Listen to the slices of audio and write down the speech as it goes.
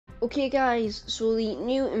Okay guys, so the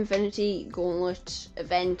new Infinity Gauntlet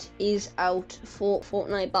event is out for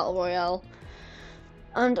Fortnite Battle Royale,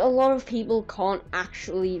 and a lot of people can't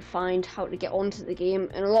actually find how to get onto the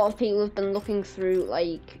game, and a lot of people have been looking through,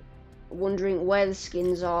 like, wondering where the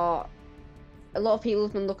skins are. A lot of people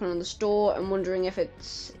have been looking on the store and wondering if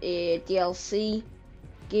it's a DLC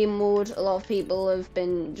game mode. A lot of people have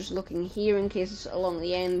been just looking here in case it's along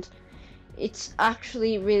the end. It's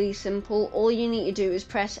actually really simple. All you need to do is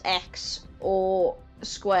press X or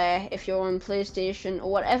square if you're on PlayStation, or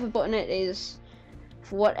whatever button it is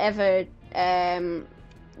for whatever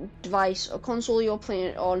device or console you're playing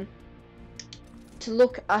it on, to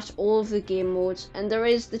look at all of the game modes. And there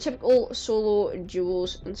is the typical solo,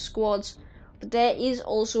 duos and squads, but there is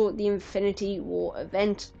also the Infinity War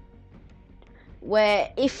event, where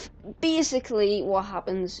if basically what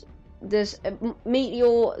happens, there's a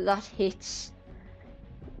meteor that hits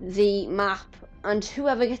the map, and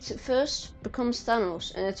whoever gets it first becomes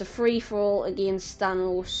Thanos, and it's a free-for-all against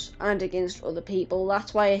Thanos and against other people.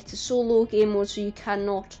 That's why it's a solo game mode, so you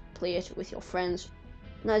cannot play it with your friends.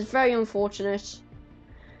 Now, it's very unfortunate,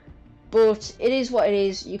 but it is what it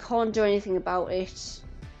is. You can't do anything about it.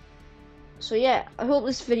 So yeah, I hope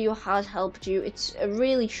this video has helped you. It's a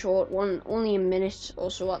really short one, only a minute or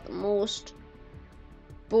so at the most.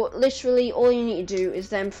 But literally all you need to do is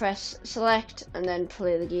then press select and then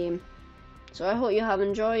play the game. So I hope you have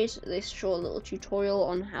enjoyed this short little tutorial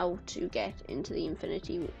on how to get into the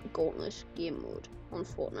Infinity Gauntlet game mode on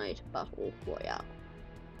Fortnite Battle Royale.